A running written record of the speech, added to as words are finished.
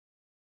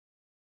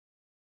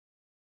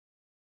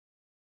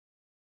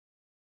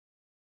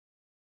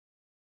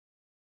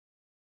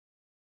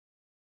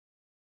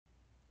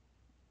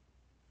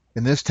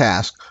In this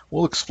task,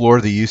 we'll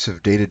explore the use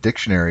of data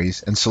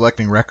dictionaries and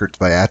selecting records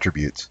by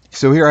attributes.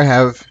 So here I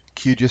have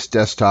QGIS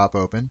Desktop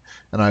open,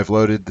 and I've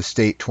loaded the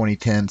State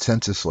 2010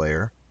 census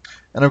layer,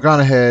 and I've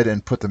gone ahead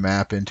and put the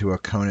map into a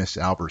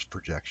Conus-Albers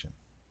projection,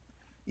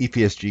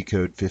 EPSG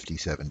code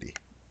 5070.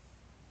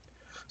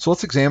 So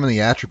let's examine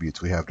the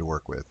attributes we have to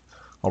work with.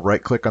 I'll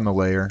right-click on the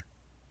layer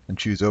and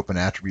choose Open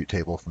Attribute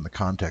Table from the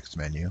context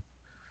menu,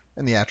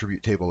 and the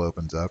attribute table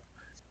opens up.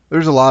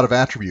 There's a lot of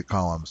attribute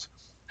columns.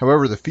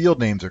 However, the field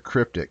names are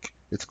cryptic.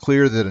 It's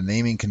clear that a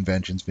naming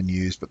convention's been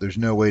used, but there's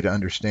no way to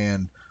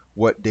understand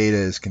what data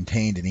is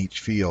contained in each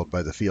field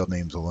by the field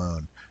names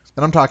alone.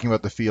 And I'm talking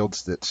about the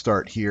fields that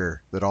start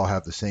here that all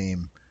have the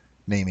same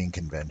naming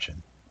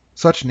convention.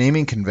 Such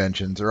naming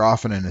conventions are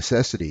often a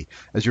necessity,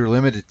 as you're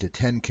limited to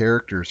 10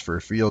 characters for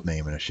a field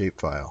name in a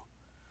shapefile.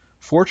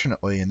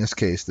 Fortunately, in this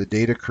case, the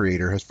data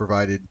creator has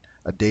provided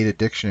a data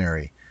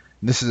dictionary.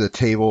 And this is a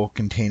table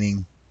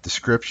containing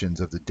descriptions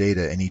of the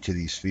data in each of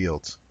these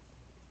fields.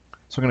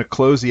 So I'm going to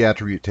close the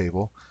attribute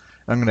table.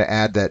 I'm going to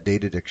add that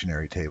data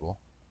dictionary table.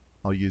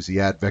 I'll use the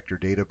Add Vector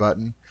Data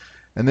button.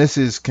 And this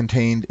is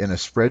contained in a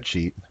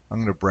spreadsheet. I'm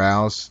going to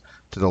browse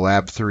to the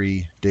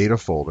Lab3 data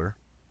folder.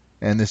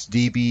 And this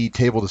DB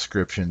table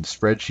description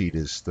spreadsheet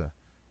is the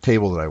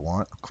table that I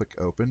want. I'll click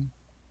Open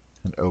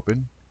and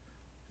Open.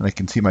 And I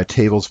can see my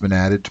table's been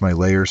added to my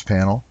Layers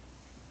panel.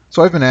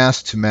 So I've been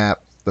asked to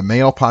map the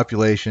male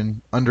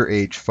population under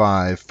age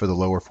 5 for the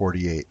lower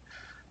 48.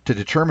 To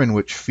determine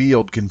which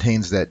field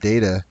contains that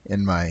data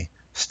in my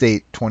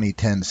State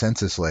 2010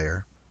 census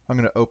layer, I'm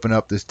going to open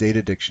up this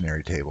data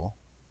dictionary table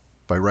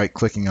by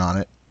right-clicking on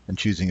it and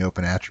choosing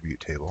Open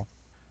Attribute Table.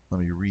 Let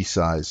me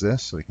resize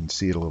this so we can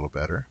see it a little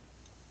better.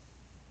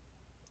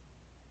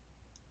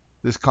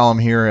 This column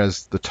here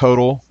has the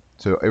total,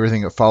 so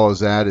everything that follows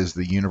that is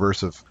the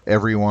universe of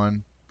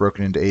everyone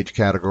broken into age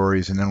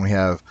categories, and then we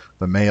have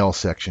the male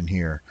section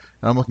here.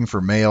 And I'm looking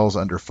for males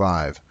under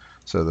 5.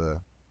 So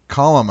the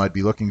column I'd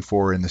be looking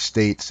for in the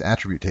state's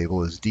attribute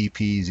table is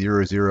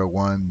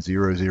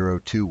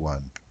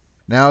DP0010021.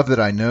 Now that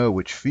I know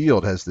which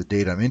field has the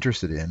data I'm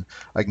interested in,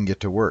 I can get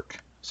to work.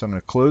 So I'm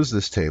going to close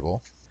this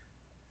table,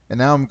 and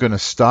now I'm going to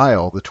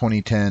style the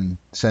 2010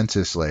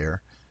 census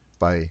layer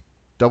by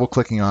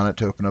double-clicking on it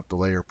to open up the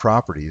layer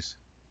properties,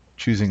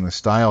 choosing the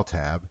Style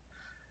tab,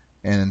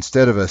 and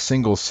instead of a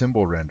single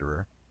symbol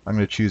renderer, I'm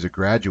going to choose a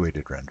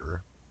graduated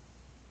renderer.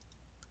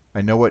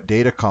 I know what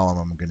data column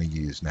I'm going to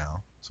use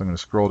now, so I'm going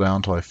to scroll down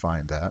until I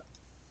find that.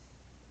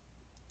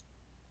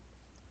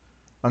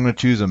 I'm going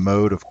to choose a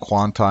mode of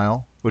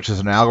quantile, which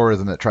is an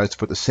algorithm that tries to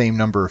put the same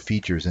number of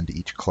features into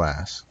each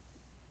class.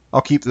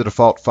 I'll keep the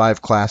default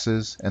 5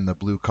 classes and the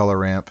blue color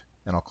ramp,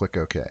 and I'll click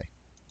OK.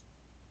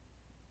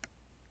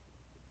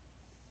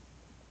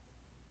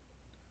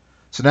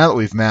 So now that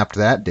we've mapped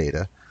that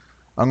data,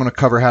 I'm going to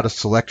cover how to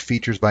select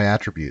features by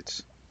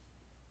attributes.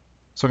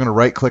 So I'm going to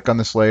right-click on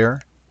this layer,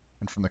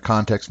 and from the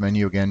context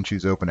menu again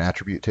choose Open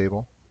Attribute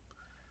Table.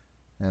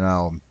 And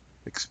I'll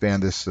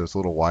expand this so it's a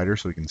little wider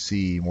so we can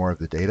see more of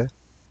the data.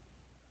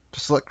 To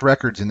select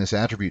records in this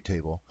attribute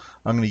table,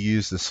 I'm going to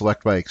use the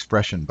Select by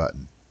Expression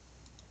button.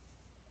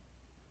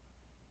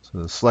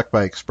 So the Select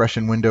by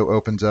Expression window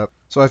opens up.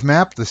 So I've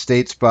mapped the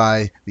states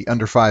by the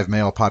under 5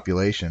 male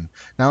population.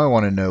 Now I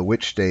want to know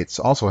which states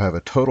also have a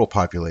total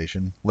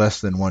population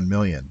less than 1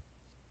 million.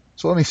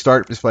 So let me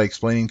start just by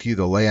explaining to you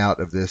the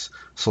layout of this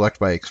Select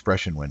by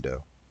Expression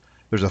window.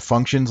 There's a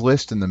functions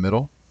list in the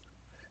middle,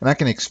 and I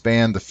can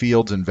expand the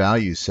fields and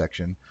values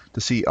section to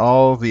see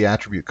all of the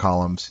attribute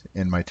columns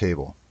in my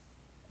table.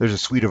 There's a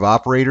suite of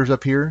operators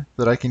up here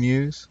that I can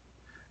use,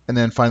 and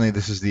then finally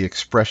this is the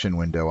expression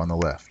window on the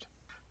left.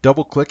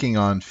 Double-clicking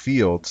on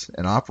fields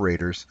and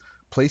operators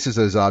places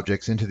those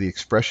objects into the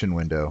expression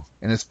window,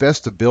 and it's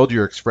best to build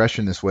your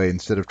expression this way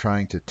instead of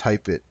trying to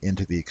type it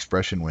into the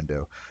expression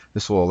window.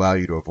 This will allow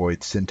you to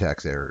avoid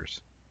syntax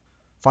errors.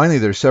 Finally,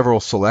 there's several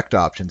select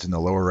options in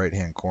the lower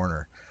right-hand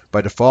corner.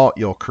 By default,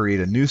 you'll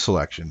create a new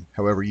selection.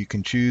 However, you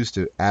can choose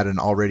to add an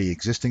already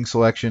existing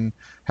selection,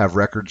 have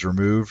records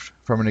removed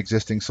from an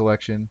existing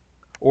selection,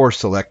 or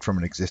select from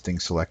an existing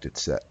selected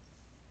set.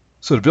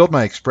 So to build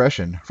my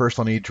expression, first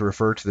I'll need to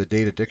refer to the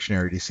data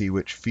dictionary to see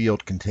which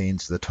field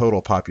contains the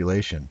total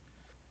population.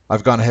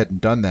 I've gone ahead and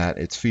done that.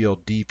 It's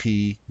field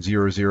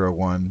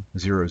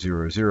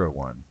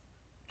DP0010001,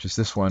 which is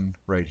this one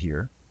right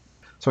here.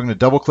 So I'm going to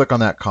double click on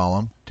that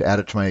column to add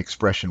it to my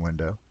expression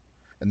window.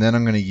 And then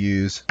I'm going to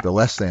use the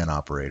less than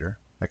operator.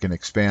 I can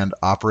expand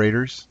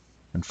operators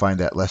and find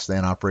that less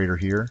than operator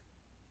here.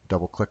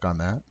 Double click on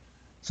that.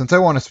 Since I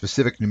want a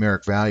specific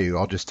numeric value,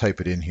 I'll just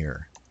type it in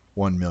here,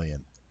 1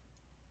 million.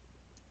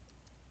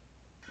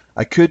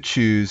 I could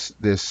choose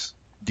this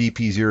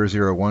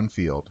DP001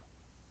 field,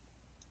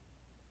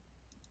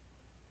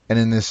 and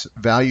in this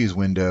values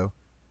window,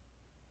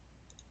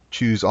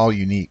 choose all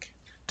unique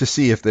to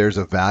see if there's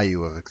a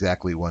value of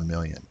exactly 1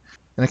 million.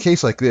 In a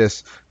case like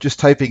this, just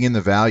typing in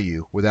the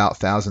value without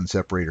thousand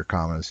separator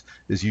commas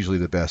is usually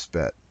the best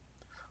bet.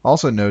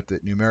 Also note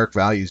that numeric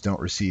values don't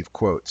receive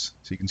quotes.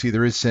 So you can see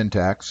there is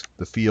syntax.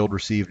 The field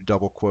received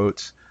double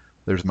quotes,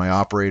 There's my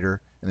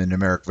operator, and the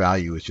numeric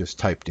value is just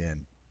typed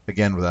in,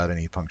 again without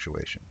any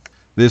punctuation.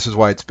 This is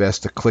why it's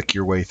best to click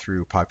your way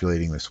through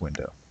populating this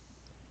window.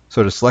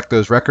 So to select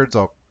those records,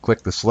 I'll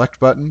click the Select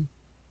button,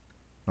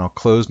 and I'll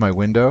close my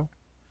window.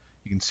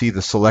 You can see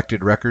the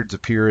selected records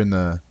appear in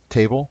the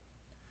table.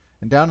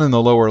 And down in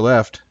the lower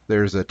left,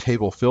 there's a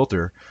table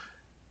filter.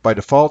 By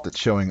default, it's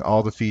showing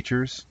all the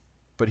features,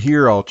 but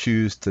here I'll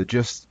choose to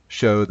just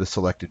show the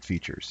selected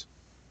features.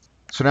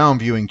 So now I'm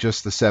viewing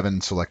just the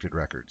 7 selected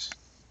records.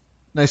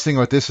 Nice thing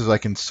about this is I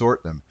can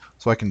sort them.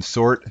 So I can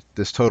sort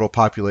this total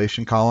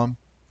population column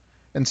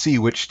and see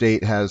which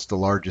state has the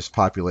largest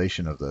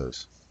population of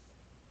those.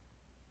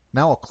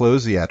 Now I'll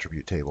close the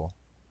attribute table.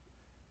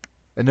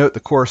 And note the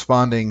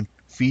corresponding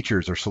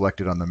features are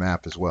selected on the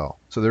map as well.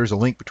 So there's a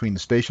link between the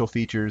spatial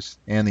features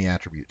and the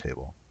attribute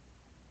table.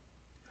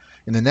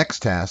 In the next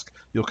task,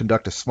 you'll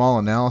conduct a small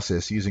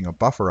analysis using a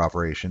buffer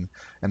operation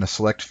and a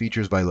select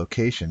features by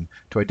location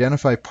to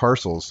identify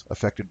parcels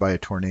affected by a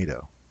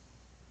tornado.